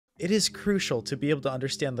It is crucial to be able to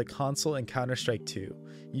understand the console in Counter-Strike 2.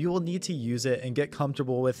 You will need to use it and get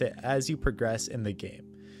comfortable with it as you progress in the game.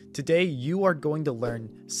 Today, you are going to learn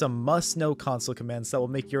some must-know console commands that will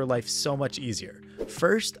make your life so much easier.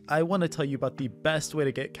 First, I want to tell you about the best way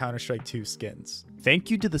to get Counter-Strike 2 skins.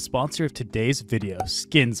 Thank you to the sponsor of today's video,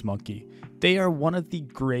 SkinsMonkey. They are one of the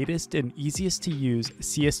greatest and easiest to use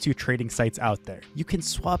CS2 trading sites out there. You can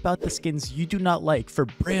swap out the skins you do not like for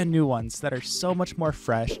brand new ones that are so much more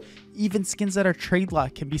fresh. Even skins that are trade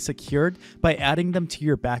locked can be secured by adding them to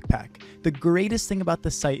your backpack. The greatest thing about the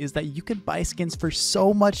site is that you can buy skins for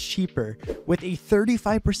so much cheaper with a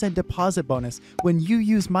 35% deposit bonus when you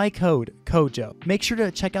use my code, CoJo. Make sure to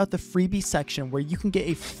check out the freebie section where you can get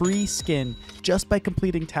a free skin just by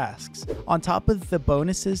completing tasks. On top of the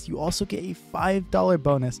bonuses, you also get a $5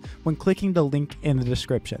 bonus when clicking the link in the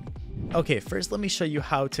description. Okay, first let me show you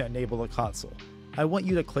how to enable the console. I want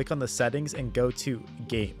you to click on the settings and go to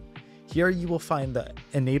Game. Here you will find the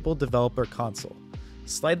Enable Developer Console.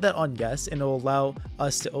 Slide that on yes and it will allow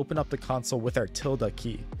us to open up the console with our tilde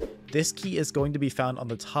key. This key is going to be found on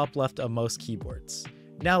the top left of most keyboards.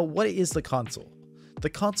 Now, what is the console? The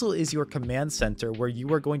console is your command center where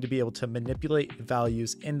you are going to be able to manipulate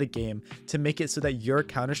values in the game to make it so that your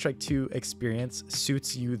Counter-Strike 2 experience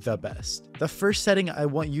suits you the best. The first setting I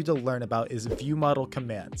want you to learn about is Viewmodel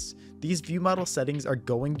Commands. These Viewmodel settings are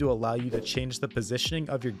going to allow you to change the positioning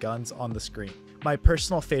of your guns on the screen. My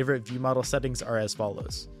personal favorite Viewmodel settings are as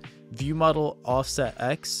follows: Viewmodel Offset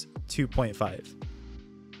X 2.5,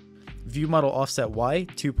 Viewmodel Offset Y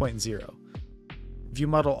 2.0,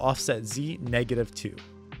 Viewmodel Offset Z -2,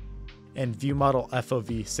 and Viewmodel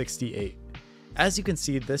FOV 68. As you can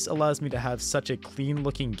see, this allows me to have such a clean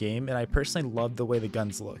looking game, and I personally love the way the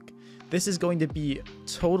guns look. This is going to be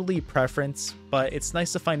totally preference, but it's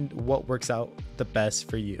nice to find what works out the best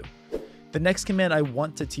for you. The next command I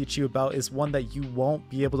want to teach you about is one that you won't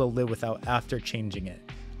be able to live without after changing it.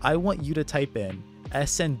 I want you to type in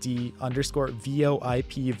snd_VOIP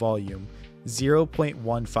volume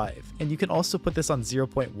 0.15, and you can also put this on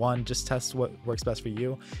 0.1, just test what works best for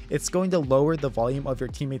you. It's going to lower the volume of your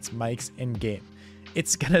teammates' mics in game.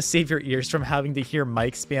 It's gonna save your ears from having to hear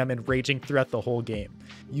mic spam and raging throughout the whole game.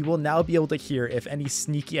 You will now be able to hear if any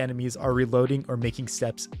sneaky enemies are reloading or making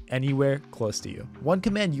steps anywhere close to you. One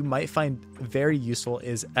command you might find very useful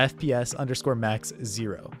is FPS_max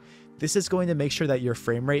 0. This is going to make sure that your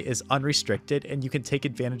frame rate is unrestricted and you can take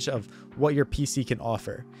advantage of what your PC can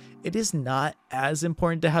offer. It is not as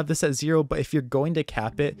important to have this at 0, but if you're going to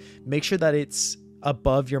cap it, make sure that it's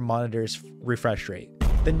above your monitor's refresh rate.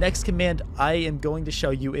 The next command I am going to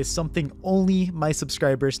show you is something only my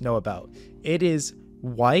subscribers know about. It is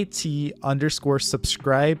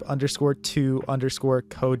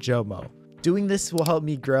YT_subscribe_2_CoJoMo. Doing this will help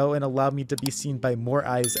me grow and allow me to be seen by more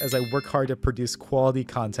eyes as I work hard to produce quality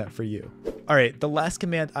content for you. Alright, the last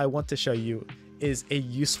command I want to show you is a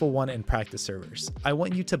useful one in practice servers. I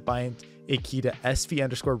want you to bind a key to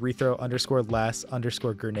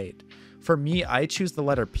SV_Rethrow_last_grenade. For me, I choose the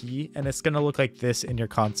letter P, and it's going to look like this in your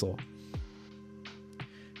console.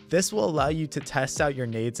 This will allow you to test out your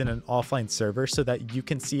nades in an offline server so that you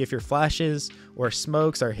can see if your flashes or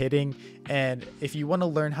smokes are hitting, and if you want to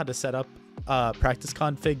learn how to set up practice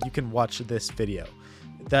config, you can watch this video.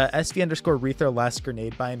 The SV_Rethrow last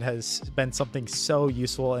grenade bind has been something so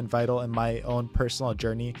useful and vital in my own personal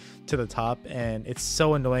journey to the top, and it's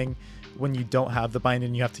so annoying when you don't have the bind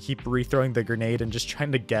and you have to keep rethrowing the grenade and just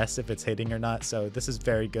trying to guess if it's hitting or not. So this is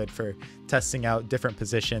very good for testing out different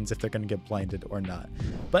positions if they're going to get blinded or not.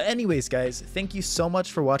 But anyways guys, thank you so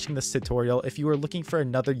much for watching this tutorial. If you are looking for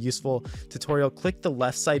another useful tutorial, click the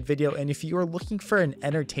left side video, and if you are looking for an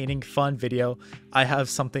entertaining fun video, I have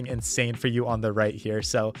something insane for you on the right here.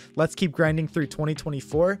 So let's keep grinding through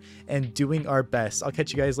 2024 and doing our best. I'll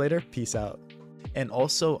catch you guys later. Peace out. And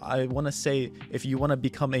also, I want to say, if you want to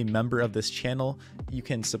become a member of this channel, you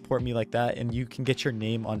can support me like that, and you can get your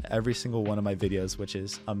name on every single one of my videos, which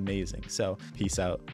is amazing. So peace out.